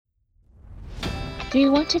Do you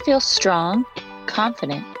want to feel strong,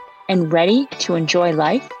 confident, and ready to enjoy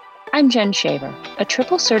life? I'm Jen Shaver, a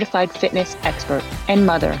triple certified fitness expert and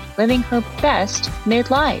mother living her best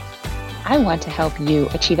midlife. I want to help you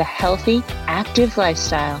achieve a healthy, active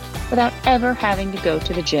lifestyle without ever having to go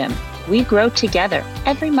to the gym. We grow together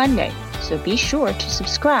every Monday, so be sure to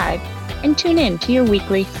subscribe and tune in to your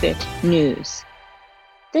weekly Fit News.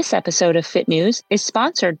 This episode of Fit News is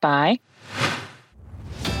sponsored by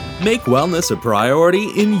Make wellness a priority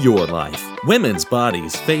in your life. Women's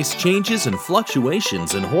bodies face changes and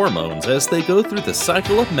fluctuations in hormones as they go through the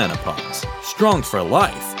cycle of menopause. Strong for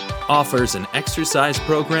Life offers an exercise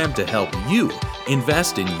program to help you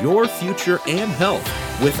invest in your future and health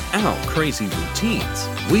without crazy routines.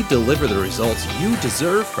 We deliver the results you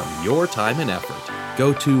deserve from your time and effort.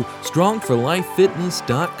 Go to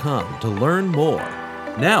strongforlifefitness.com to learn more.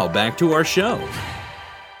 Now back to our show.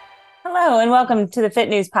 Hello, and welcome to the Fit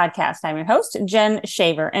News Podcast. I'm your host, Jen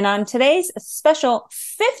Shaver. And on today's special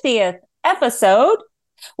 50th episode,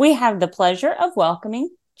 we have the pleasure of welcoming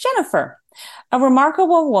Jennifer, a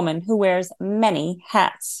remarkable woman who wears many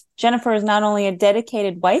hats. Jennifer is not only a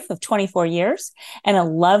dedicated wife of 24 years and a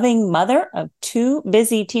loving mother of two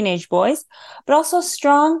busy teenage boys, but also a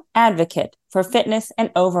strong advocate for fitness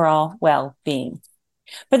and overall well-being.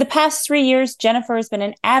 For the past 3 years, Jennifer has been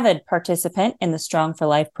an avid participant in the Strong for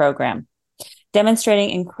Life program, demonstrating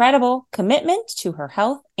incredible commitment to her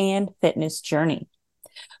health and fitness journey.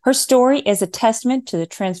 Her story is a testament to the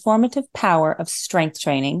transformative power of strength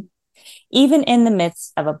training, even in the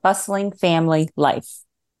midst of a bustling family life.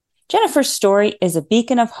 Jennifer's story is a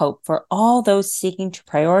beacon of hope for all those seeking to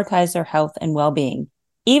prioritize their health and well-being,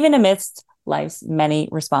 even amidst life's many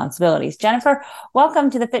responsibilities. Jennifer, welcome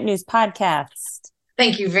to the Fit News Podcast.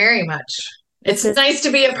 Thank you very much. It's nice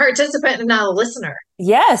to be a participant and not a listener.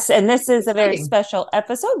 Yes, and this is a very special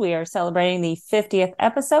episode. We are celebrating the 50th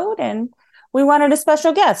episode, and we wanted a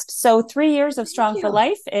special guest. So 3 years of Strong for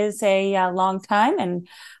Life is a long time, and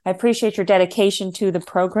I appreciate your dedication to the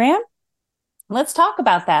program. Let's talk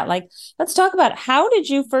about that. Let's talk about, how did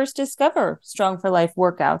you first discover Strong for Life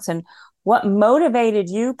workouts, and what motivated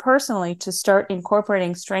you personally to start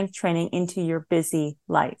incorporating strength training into your busy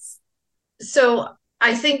life? So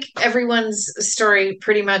I think everyone's story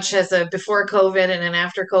pretty much has a before COVID and an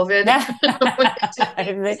after COVID. CAC.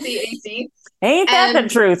 Ain't that the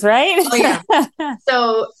truth, right? Oh, yeah.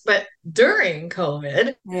 So, but during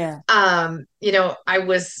COVID, I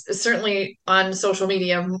was certainly on social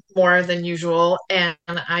media more than usual. And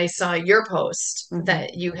I saw your post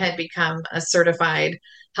that you had become a certified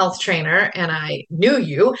health trainer, and I knew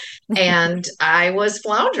you, and I was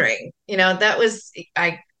floundering.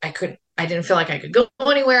 I didn't feel like I could go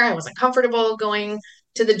anywhere. I wasn't comfortable going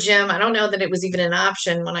to the gym. I don't know that it was even an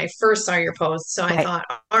option when I first saw your post. So I thought,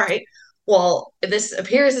 all right, well, this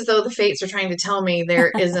appears as though the fates are trying to tell me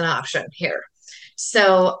there is an option here.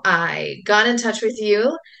 So I got in touch with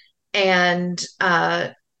you, and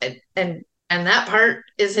that part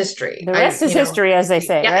is history. The rest is history, as they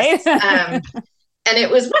say, yes. right? And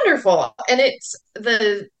it was wonderful. And it's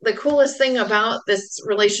the coolest thing about this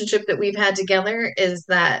relationship that we've had together is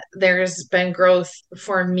that there's been growth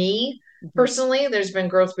for me personally. There's been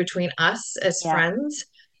growth between us as friends.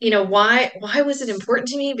 Why was it important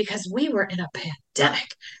to me? Because we were in a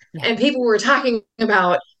pandemic and people were talking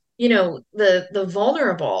about, the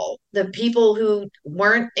vulnerable, the people who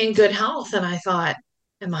weren't in good health. And I thought,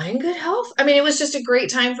 am I in good health? I mean, it was just a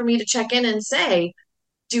great time for me to check in and say,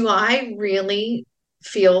 do I really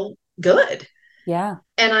feel good? Yeah.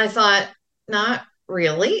 And I thought, not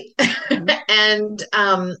really. And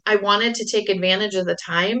I wanted to take advantage of the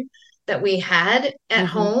time that we had at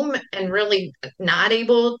home and really not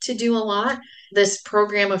able to do a lot. This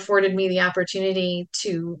program afforded me the opportunity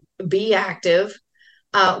to be active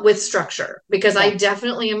with structure, because I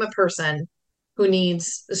definitely am a person who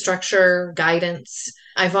needs structure, guidance.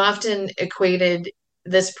 I've often equated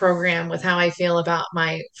this program with how I feel about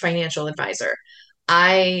my financial advisor.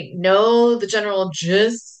 I know the general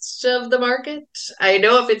gist of the market. I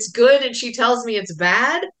know if it's good and she tells me it's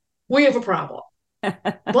bad, we have a problem.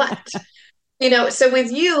 But, so with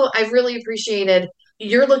you, I've really appreciated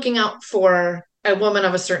you're looking out for a woman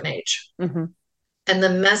of a certain age. And the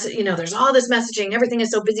message, there's all this messaging. Everything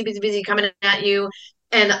is so busy, busy, busy coming at you.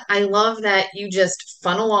 And I love that you just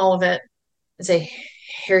funnel all of it and say,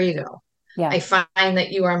 here you go. Yeah. I find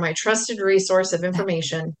that you are my trusted resource of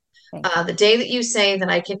information. The day that you say that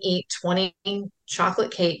I can eat 20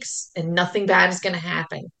 chocolate cakes and nothing bad is going to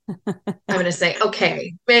happen, I'm going to say,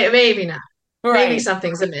 okay, maybe not. Right. Maybe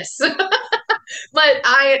something's amiss. But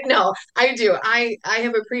I do. I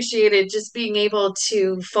have appreciated just being able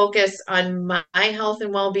to focus on my health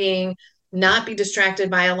and well-being, not be distracted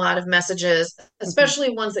by a lot of messages, especially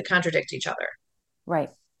ones that contradict each other. Right.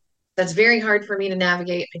 That's very hard for me to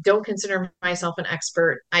navigate. I don't consider myself an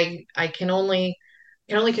expert. I can only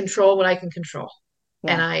control what I can control.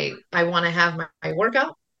 Yeah. And I want to have my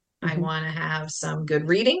workout. I Mhm. want to have some good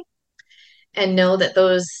reading and know that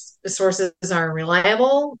those sources are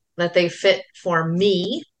reliable, that they fit for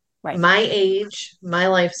me, Right. my age, my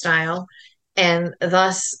lifestyle. And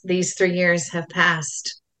thus these 3 years have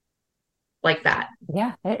passed like that.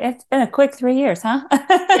 Yeah. It's been a quick 3 years, huh?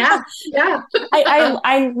 Yeah. Yeah.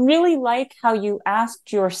 I really like how you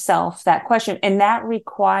asked yourself that question, and that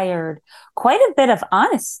required quite a bit of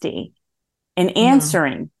honesty in Mhm.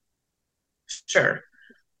 answering. Sure.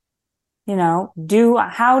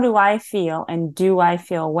 How do I feel, and do I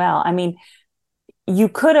feel well? I mean, you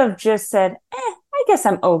could have just said, I guess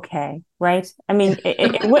I'm okay, right? I mean,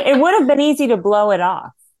 it would have been easy to blow it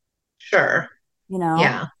off, Sure. you know,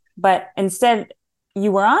 Yeah. but instead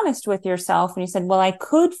you were honest with yourself and you said, well, I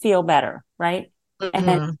could feel better, right? And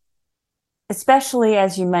Mhm. especially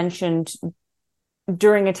as you mentioned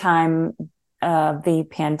during a time of the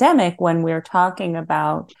pandemic when we're talking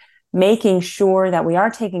about making sure that we are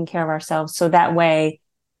taking care of ourselves so that way,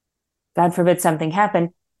 God forbid something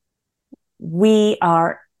happened, we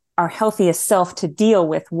are our healthiest self to deal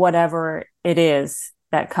with whatever it is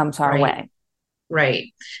that comes our Right. way.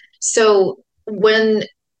 Right. So when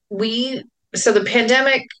we, so the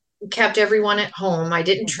pandemic kept everyone at home. I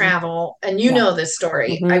didn't Mhm. travel. And Yeah. this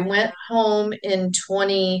story. I Hmm. went home in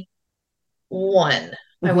 21.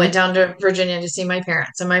 I Hmm. went down to Virginia to see my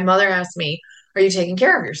parents. And my mother asked me, "Are you taking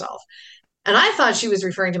care of yourself?" And I thought she was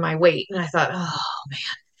referring to my weight. And I thought, oh man.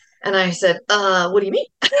 And I said, what do you mean?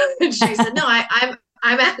 And she said, no, I'm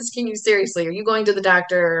asking you seriously. Are you going to the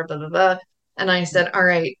doctor? Blah, blah, blah. And I said, all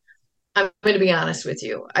right, I'm going to be honest with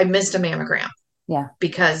you. I missed a mammogram Yeah.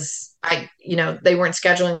 because they weren't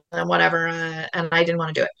scheduling them, whatever, and I didn't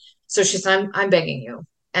want to do it. So she said, I'm begging you.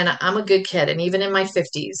 And I'm a good kid. And even in my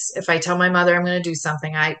 50s, if I tell my mother I'm going to do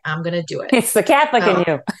something, I'm going to do it. It's the Catholic in So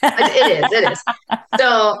you. it is.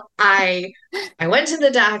 So I went to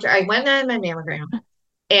the doctor. I went on my mammogram,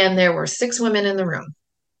 and there were 6 women in the room.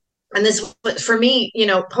 And this, for me,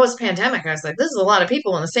 post pandemic, I was like, this is a lot of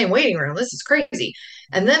people in the same waiting room. This is crazy.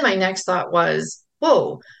 And then my next thought was,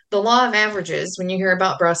 whoa, the law of averages, when you hear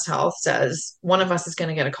about breast health, says one of us is going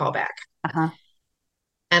to get a call back. Uh-huh.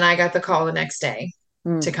 And I got the call the next day to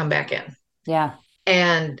Mm. come back in. Yeah.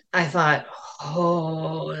 And I thought,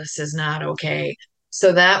 oh, this is not okay.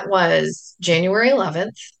 So that was January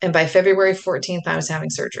 11th. And by February 14th, I was having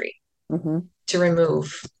surgery Hmm. to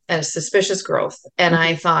remove a suspicious growth. And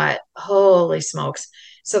I Hmm. thought, holy smokes.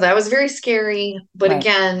 So that was very scary. But Right.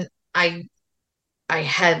 again, I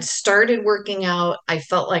had started working out. I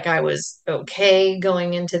felt like I was okay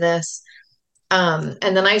going into this. And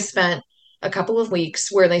then I spent a couple of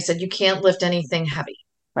weeks where they said you can't lift anything heavy,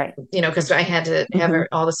 Right. because I had to have Hmm.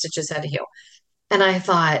 all the stitches had to heal. And I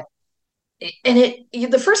thought, and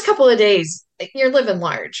the first couple of days, you're living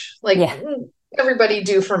large. Like, Yeah. everybody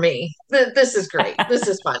do for me. This is great. This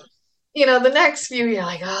is fun. The next few, you're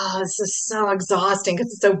like, oh, this is so exhausting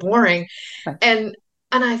because it's so boring. Right. And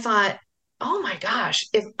I thought, oh my gosh,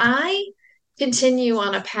 if I continue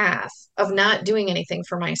on a path of not doing anything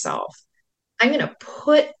for myself, I'm going to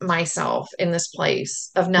put myself in this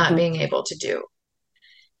place of not Hmm. being able to do.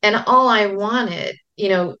 And all I wanted,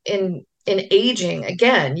 in aging,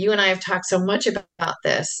 again, you and I have talked so much about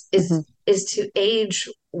this, Hmm. is to age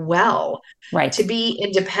well, to Right. be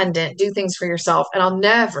independent, do things for yourself. And I'll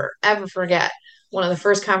never, ever forget one of the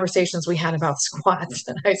first conversations we had about squats.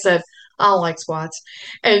 And I said, I don't like squats.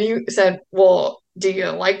 And you said, well, do you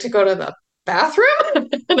like to go to the bathroom?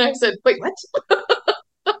 And I said, wait, what?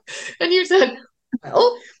 And you said,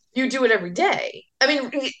 well, you do it every day. I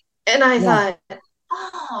mean, and I Yeah. thought,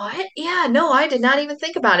 oh, yeah, no, I did not even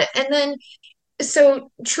think about it. And then,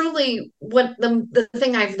 so truly, what the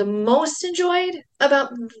thing I've the most enjoyed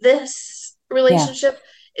about this Yeah. relationship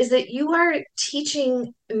is that you are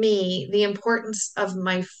teaching me the importance of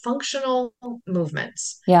my functional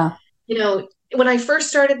movements. Yeah. When I first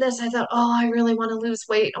started this, I thought, oh, I really want to lose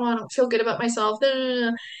weight. Oh, I don't feel good about myself.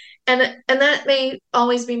 And that may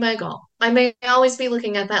always be my goal. I may always be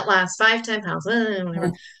looking at that last 5, 10 pounds,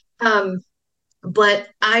 whatever. Um, but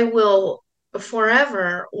I will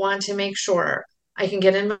forever want to make sure I can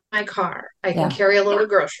get in my car. I can Yeah. carry a load of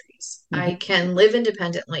groceries. I Hmm. can live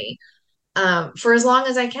independently, for as long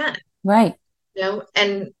as I can, Right.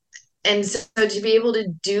 and so to be able to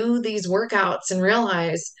do these workouts and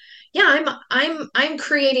realize, yeah, I'm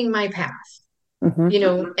creating my path,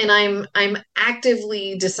 Mm-hmm. and I'm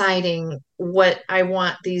actively deciding what I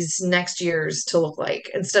want these next years to look like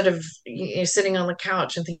instead of sitting on the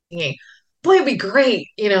couch and thinking, boy, it'd be great,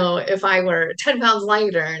 if I were 10 pounds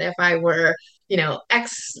lighter and if I were,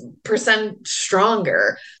 X percent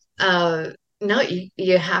stronger. No,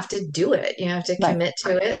 you have to do it. You have to Right. commit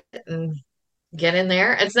to it and get in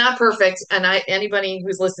there. It's not perfect. And anybody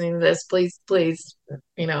who's listening to this, please,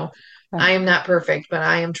 Right. I am not perfect, but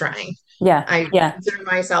I am trying. Yeah. I Yeah. consider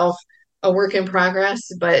myself a work in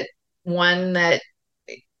progress, but one that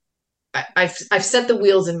I've set the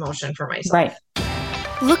wheels in motion for myself. Right.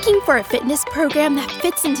 Looking for a fitness program that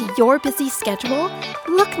fits into your busy schedule?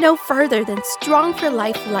 Look no further than Strong for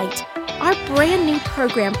Life Lite. Our brand new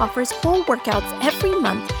program offers whole workouts every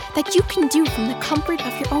month that you can do from the comfort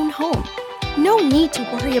of your own home. No need to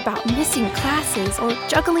worry about missing classes or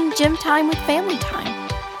juggling gym time with family time.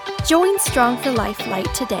 Join Strong for Life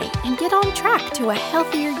Lite today and get on track to a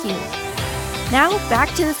healthier you. Now, back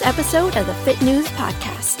to this episode of the Fit News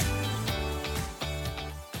Podcast.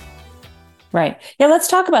 Right. Yeah, let's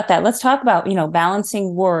talk about that. Let's talk about,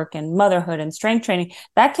 balancing work and motherhood and strength training.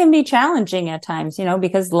 That can be challenging at times,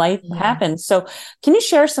 because life happens. So can you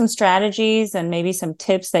share some strategies and maybe some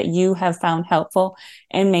tips that you have found helpful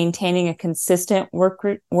in maintaining a consistent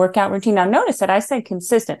workout routine? Now, notice that I said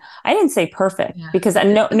consistent. I didn't say perfect because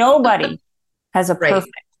nobody has a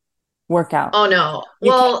perfect workout. Oh no.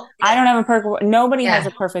 I don't have a perfect, nobody has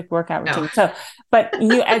a perfect workout routine. No. So, but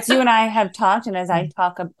as you and I have talked, and as I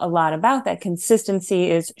talk a lot about, that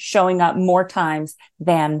consistency is showing up more times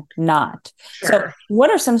than not. Sure. So what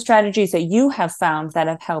are some strategies that you have found that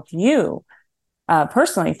have helped you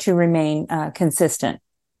personally to remain consistent?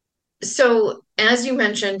 So as you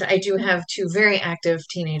mentioned, I do have two very active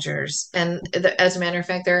teenagers. And as a matter of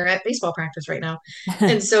fact, they're at baseball practice right now.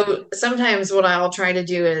 And so sometimes what I'll try to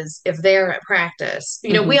do is if they're at practice,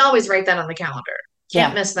 we always write that on the calendar.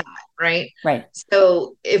 Can't miss that, right? Right.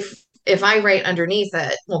 So if I write underneath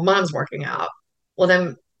it, well, mom's working out, well,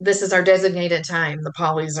 then this is our designated time. The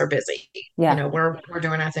Pollies are busy. Yeah. We're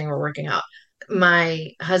doing our thing. We're working out. My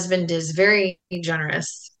husband is very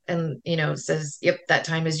generous and says, yep, that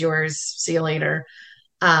time is yours, see you later.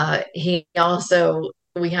 We have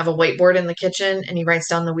a whiteboard in the kitchen and he writes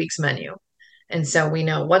down the week's menu, and so we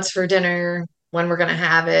know what's for dinner, when we're going to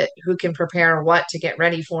have it, who can prepare what to get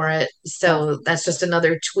ready for it. So that's just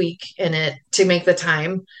another tweak in it to make the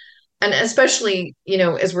time. And especially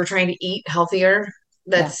as we're trying to eat healthier,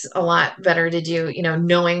 that's a lot better to do,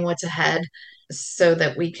 knowing what's ahead so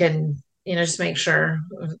that we can just make sure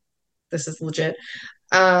this is legit.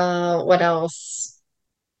 What else?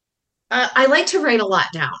 I like to write a lot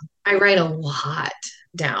down. I write a lot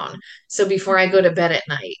down. So before I go to bed at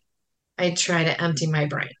night, I try to empty my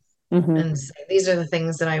brain and say, these are the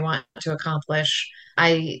things that I want to accomplish.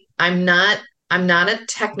 I'm not a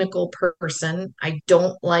technical person. I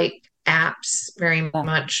don't like apps very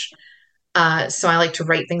much. So I like to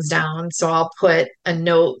write things down. So I'll put a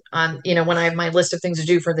note on, when I have my list of things to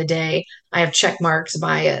do for the day, I have check marks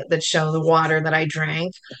by it that show the water that I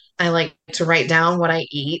drank. I like to write down what I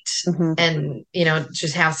eat and,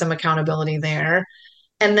 just have some accountability there.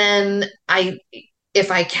 And then if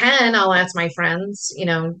I can, I'll ask my friends, do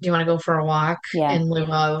you want to go for a walk in lieu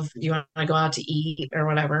of, do you want to go out to eat or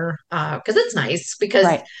whatever? Cause it's nice because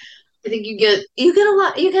I think you get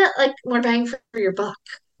like more bang for your buck.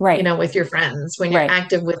 Right. With your friends, when you're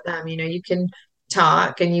active with them, you can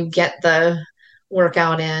talk and you get the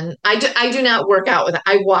workout in. I do not work out with them.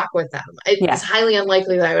 I walk with them. It's highly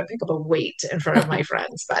unlikely that I would pick up a weight in front of my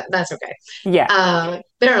friends, but that's okay. Yeah.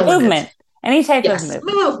 There are movement. Limits. Any type of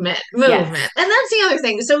movement. Yes. And that's the other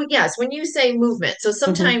thing. So yes, when you say movement, so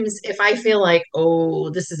sometimes if I feel like, oh,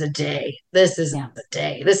 this is a day, this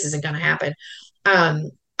isn't going to happen.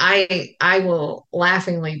 I will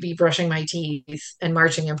laughingly be brushing my teeth and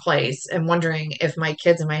marching in place and wondering if my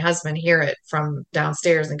kids and my husband hear it from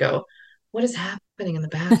downstairs and go, what is happening in the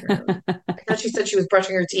bathroom? I thought she said she was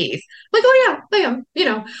brushing her teeth. I'm like, oh yeah, I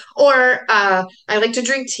am, Or I like to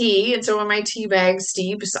drink tea. And so when my tea bag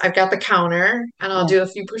steeps, I've got the counter and I'll do a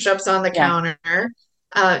few push-ups on the counter.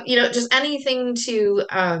 Just anything to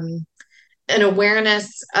an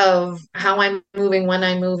awareness of how I'm moving, when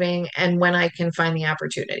I'm moving, and when I can find the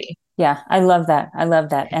opportunity. Yeah, I love that.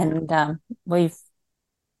 And we've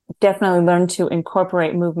definitely learned to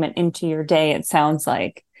incorporate movement into your day, it sounds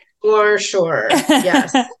like. For sure.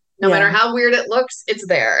 Yes. No matter how weird it looks, it's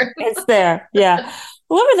there. It's there. Yeah.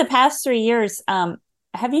 Well, over the past 3 years, have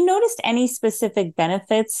you noticed any specific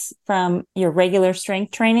benefits from your regular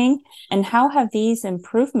strength training? And how have these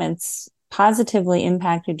improvements positively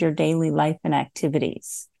impacted your daily life and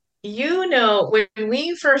activities? When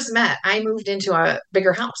we first met, I moved into a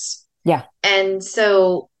bigger house. Yeah. And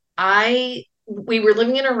so we were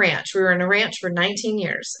living in a ranch. We were in a ranch for 19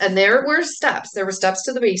 years, and there were steps. There were steps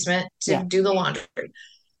to the basement to do the laundry.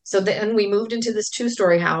 So then we moved into this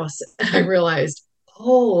 2-story house, and I realized,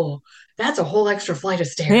 oh, that's a whole extra flight of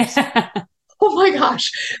stairs. Yeah. Oh my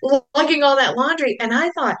gosh, lugging all that laundry. And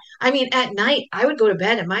I thought, at night I would go to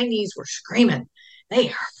bed and my knees were screaming. They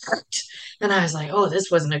hurt. And I was like, oh,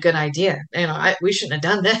 this wasn't a good idea. We shouldn't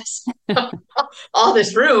have done this. All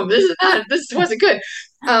this room, this wasn't good.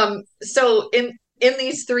 So in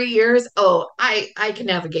these 3 years, I can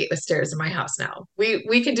navigate the stairs in my house now.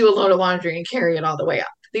 We can do a load of laundry and carry it all the way up.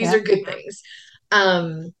 These are good things.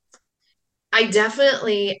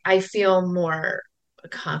 I feel more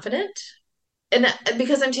confident, and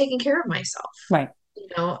because I'm taking care of myself. Right.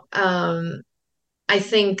 I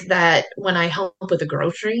think that when I help with the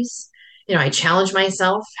groceries, I challenge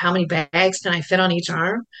myself. How many bags can I fit on each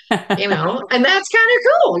arm? And that's kind of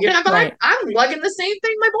cool. But right. I'm lugging the same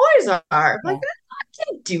thing my boys are. Like, I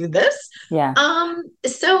can't do this. Yeah.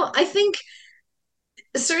 So I think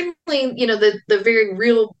certainly, the very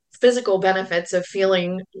real physical benefits of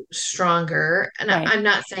feeling stronger. And right. I'm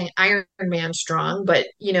not saying Iron Man strong, but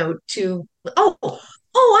I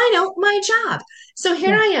know my job. So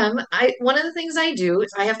here I am. One of the things I do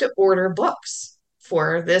is I have to order books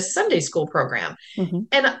for this Sunday school program. Mm-hmm.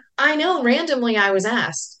 And I know randomly I was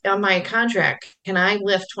asked on my contract, can I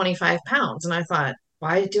lift 25 pounds? And I thought,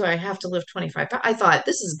 why do I have to lift 25 pounds? I thought,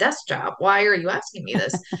 this is a desk job. Why are you asking me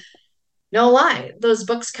this? No lie. Those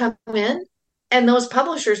books come in and those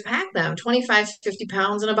publishers pack them 25, 50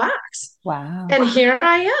 pounds in a box. Wow. And here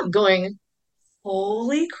I am going,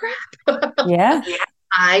 holy crap. Yeah.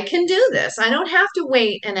 I can do this. I don't have to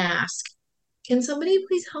wait and ask, can somebody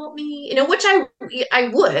please help me? Which I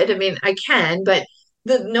would. I can, but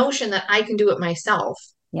the notion that I can do it myself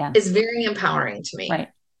is very empowering to me.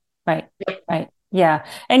 Right. Yeah.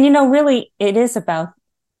 And, really, it is about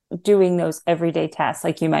doing those everyday tasks,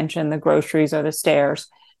 like you mentioned, the groceries or the stairs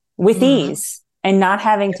with ease, and not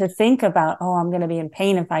having to think about, I'm going to be in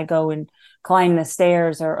pain if I go and climb the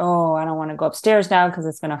stairs, or, I don't want to go upstairs now because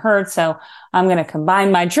it's going to hurt. So I'm going to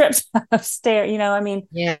combine my trips upstairs,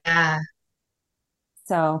 Yeah.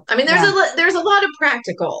 So, there's a lot of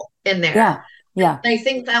practical in there. Yeah. I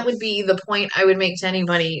think that would be the point I would make to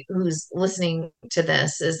anybody who's listening to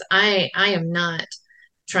this is I am not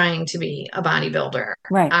trying to be a bodybuilder.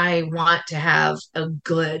 Right. I want to have a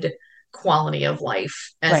good quality of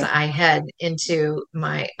life as I head into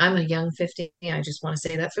I'm a young 50. I just want to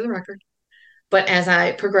say that for the record. But as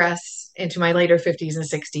I progress into my later 50s and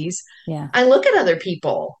 60s, I look at other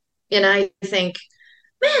people and I think,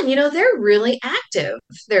 man, they're really active.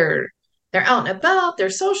 They're out and about, they're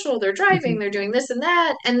social, they're driving, they're doing this and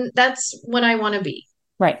that. And that's what I want to be.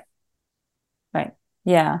 Right.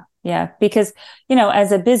 Yeah. Because,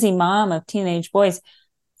 as a busy mom of teenage boys,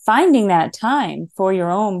 finding that time for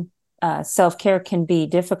your own self-care can be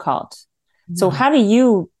difficult. Mm-hmm. So how do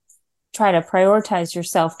you try to prioritize your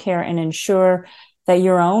self-care and ensure that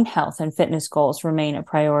your own health and fitness goals remain a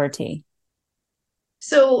priority?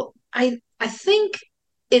 So I think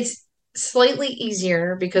it's slightly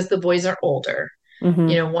easier because the boys are older.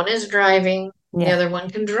 Mm-hmm. One is driving, the other one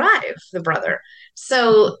can drive, the brother.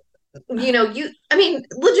 So,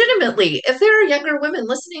 legitimately, if there are younger women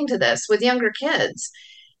listening to this with younger kids,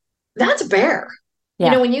 that's a bear.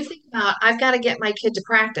 Yeah. When you think about, I've got to get my kid to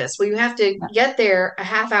practice, well, you have to get there a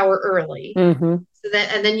half hour early. Mm-hmm.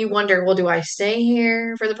 And then you wonder, well, do I stay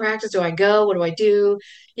here for the practice? Do I go? What do I do?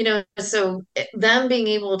 So them being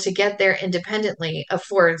able to get there independently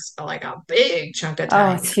affords like a big chunk of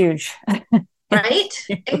time. Oh, it's huge. Right?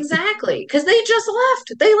 Exactly. Because they just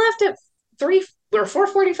left. They left at 3 or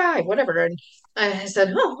 4:45, whatever. And I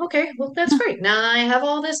said, oh, okay, well, that's great. Now I have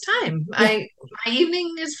all this time. My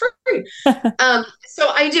evening is free. So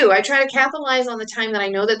I try to capitalize on the time that I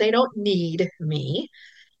know that they don't need me.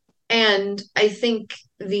 And I think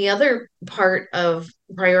the other part of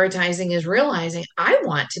prioritizing is realizing I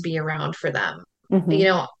want to be around for them. Mm-hmm.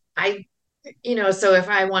 So if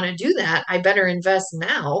I want to do that, I better invest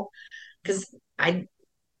now, because I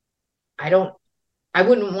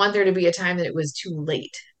wouldn't want there to be a time that it was too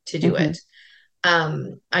late to do it.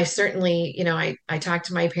 I certainly, I talk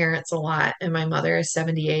to my parents a lot, and my mother is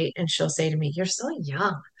 78 and she'll say to me, you're so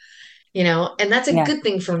young, and that's a good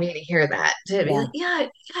thing for me to hear that, to be like, yeah,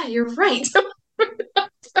 you're right.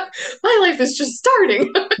 My life is just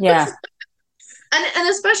starting. Yeah. And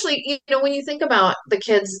especially, when you think about the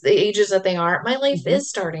kids, the ages that they are, my life Mhm. is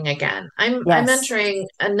starting again. I'm Yes. entering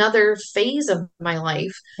another phase of my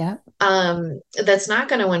life Yeah. that's not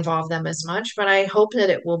going to involve them as much, but I hope that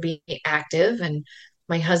it will be active. And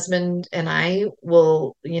my husband and I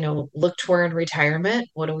will, look toward retirement.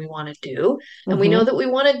 What do we want to do? And we know Hmm. that we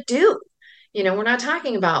want to do. We're not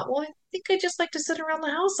talking about, well, I think I just like to sit around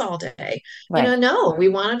the house all day. Right. No, we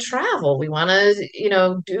want to travel. We want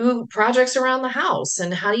to, do projects around the house.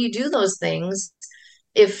 And how do you do those things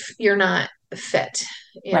if you're not fit,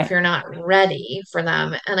 if Right. you're not ready for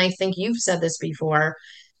them? And I think you've said this before,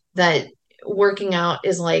 that working out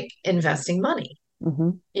is like investing money. Hmm.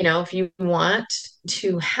 If you want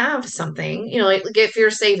to have something, like if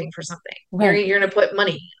you're saving for something, Right. you're going to put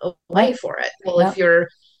money away Right. for it. Well, if Yep.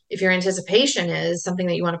 your anticipation is something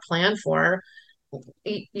that you want to plan for,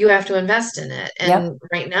 you have to invest in it. Yep. And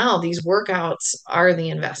right now, these workouts are the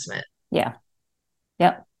investment. Yeah.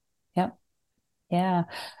 Yep. Yep. Yeah.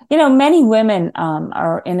 Many women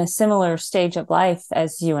are in a similar stage of life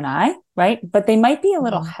as you and I, right? But they might be a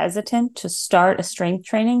little Mhm. hesitant to start a strength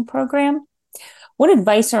training program. What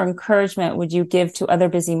advice or encouragement would you give to other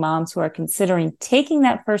busy moms who are considering taking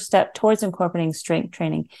that first step towards incorporating strength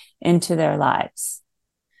training into their lives?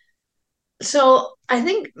 So I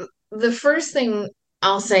think the first thing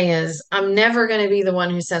I'll say is I'm never going to be the one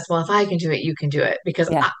who says, well, if I can do it, you can do it, because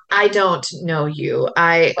Yeah. I don't know you.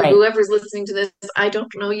 Right. Whoever's listening to this, I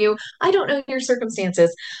don't know you. I don't know your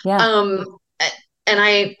circumstances. Yeah. Um,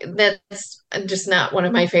 that's just not one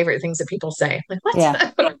of my favorite things that people say. Like,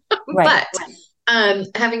 Yeah. what? Right. But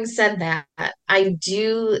having said that, I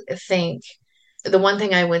do think the one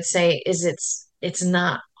thing I would say is it's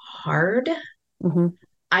not hard. Hmm.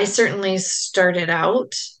 I certainly started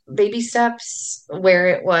out baby steps where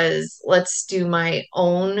it was, let's do my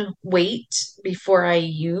own weight before I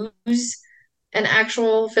use an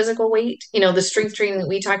actual physical weight. The strength training that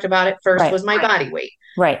we talked about at first Right. was my body weight.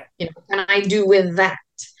 Right. And I do with that.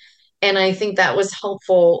 And I think that was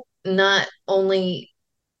helpful, not only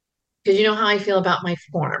because you know how I feel about my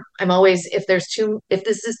form. I'm always, if this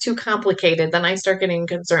is too complicated, then I start getting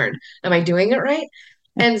concerned. Am I doing it right?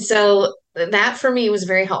 And so that for me was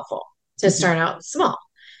very helpful to Hmm. start out small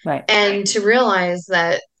Right. and to realize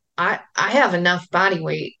that I have enough body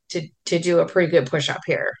weight to do a pretty good push up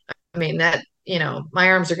here. I mean that, my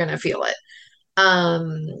arms are going to feel it.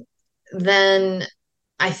 Um, then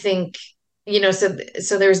I think,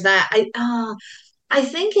 so there's that. I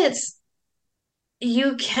think it's,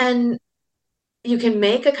 you can you can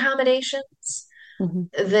make accommodations. Hmm.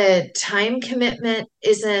 The time commitment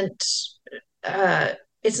isn't uh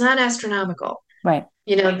it's not astronomical. Right.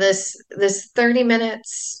 This 30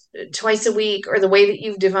 minutes twice a week, or the way that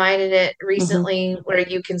you've divided it Hmm. recently where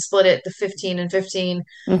you can split it the 15 and 15.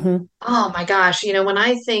 Hmm. Oh my gosh, when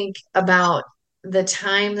I think about the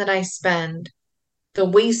time that I spend, the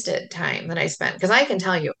wasted time that I spend, because I can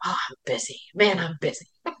tell you, oh, I'm busy. Man, I'm busy.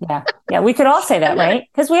 Yeah. Yeah. We could all say that, And then right?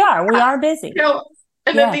 Because we are busy. you know,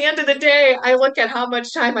 and at Yeah. the end of the day, I look at how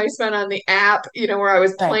much time I spent on the app, where I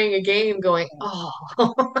was Right. playing a game going, oh,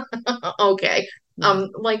 okay. Yeah.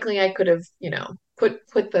 Likely I could have,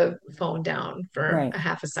 put the phone down for Right. a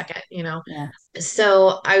half a second. Yeah.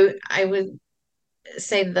 So I would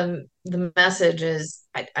say the message is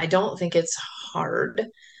I don't think it's hard.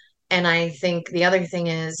 And I think the other thing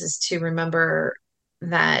is to remember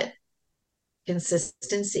that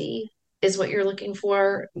consistency is what you're looking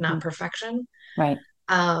for, not Hmm. perfection. Right.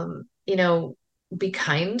 um, you know, be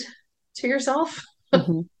kind to yourself.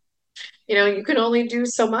 Hmm. You can only do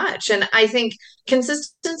so much. And I think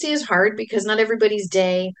consistency is hard because not everybody's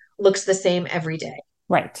day looks the same every day.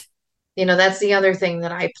 Right. That's the other thing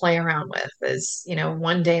that I play around with is,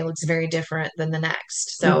 one day looks very different than the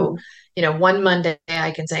next. So, Hmm. one Monday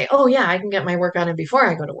I can say, oh yeah, I can get my workout in before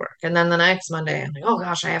I go to work. And then the next Monday I'm like, oh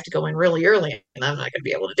gosh, I have to go in really early and I'm not going to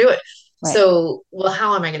be able to do it. Right. So, well,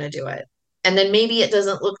 how am I going to do it? And then maybe it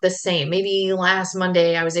doesn't look the same. Maybe last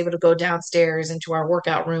Monday I was able to go downstairs into our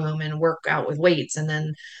workout room and work out with weights. And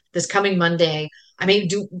then this coming Monday, I may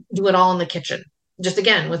do it all in the kitchen, just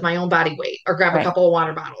again with my own body weight, or grab a Right. couple of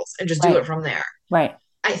water bottles and just do Right. it from there. Right.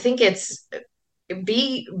 I think it's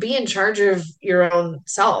be in charge of your own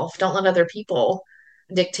self. Don't let other people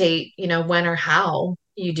dictate, when or how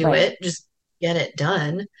you do Right. it. Just get it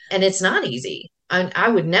done. And it's not easy. I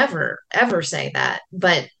would never ever say that,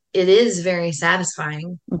 but it is very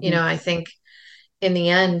satisfying. Hmm. I think in the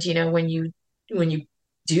end, when you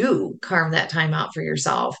do carve that time out for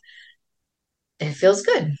yourself, it feels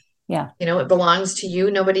good. Yeah. It belongs to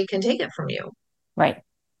you. Nobody can take it from you. Right.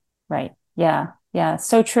 Right. Yeah. Yeah,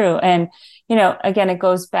 so true. And, again, it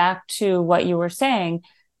goes back to what you were saying.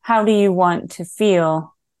 How do you want to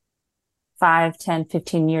feel 5, 10,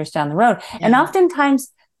 15 years down the road? Yeah. And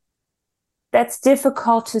oftentimes that's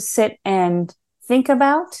difficult to sit and think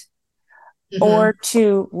about or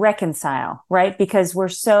to reconcile, right? Because we're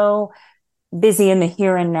so busy in the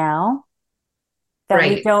here and now that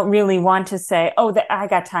we don't really want to say, oh, I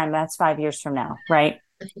got time. That's 5 years from now, right?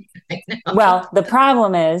 Well, the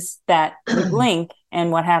problem is that you blink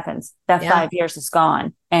and what happens? That 5 years is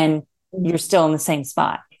gone and you're still in the same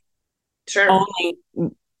spot. Sure. Only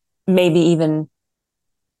maybe even,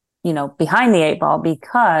 behind the 8 ball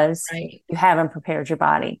because you haven't prepared your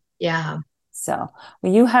body. Yeah. So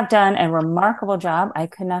you have done a remarkable job. I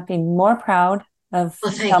could not be more proud of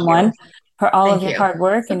someone for all of your hard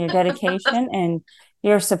work and your dedication and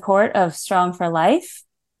your support of Strong for Life.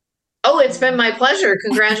 Oh, it's been my pleasure.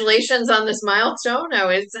 Congratulations on this milestone. I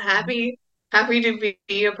was happy to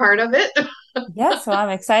be a part of it. Yeah, so I'm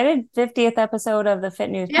excited. 50th episode of the Fit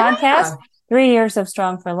News podcast. 3 years of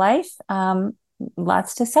Strong for Life.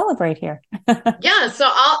 Lots to celebrate here. Yeah, so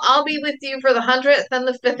I'll be with you for the 100th and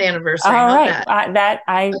the 5th anniversary. All right,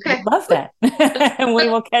 I love that. And we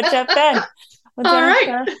will catch up then. Well,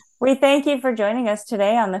 Jennifer, all right. We thank you for joining us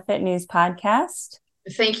today on the Fit News podcast.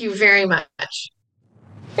 Thank you very much.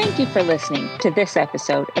 Thank you for listening to this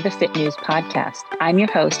episode of the Fit News Podcast. I'm your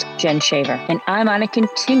host, Jen Shaver, and I'm on a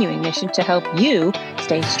continuing mission to help you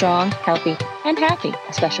stay strong, healthy, and happy.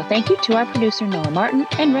 A special thank you to our producer, Noah Martin,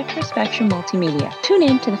 and Retrospection Multimedia. Tune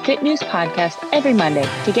in to the Fit News Podcast every Monday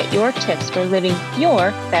to get your tips for living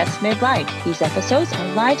your best midlife. These episodes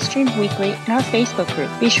are live streamed weekly in our Facebook group.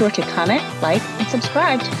 Be sure to comment, like, and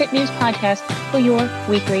subscribe to Fit News Podcast for your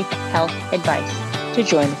weekly health advice. To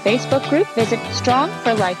join the Facebook group, visit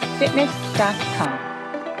strongforlifefitness.com.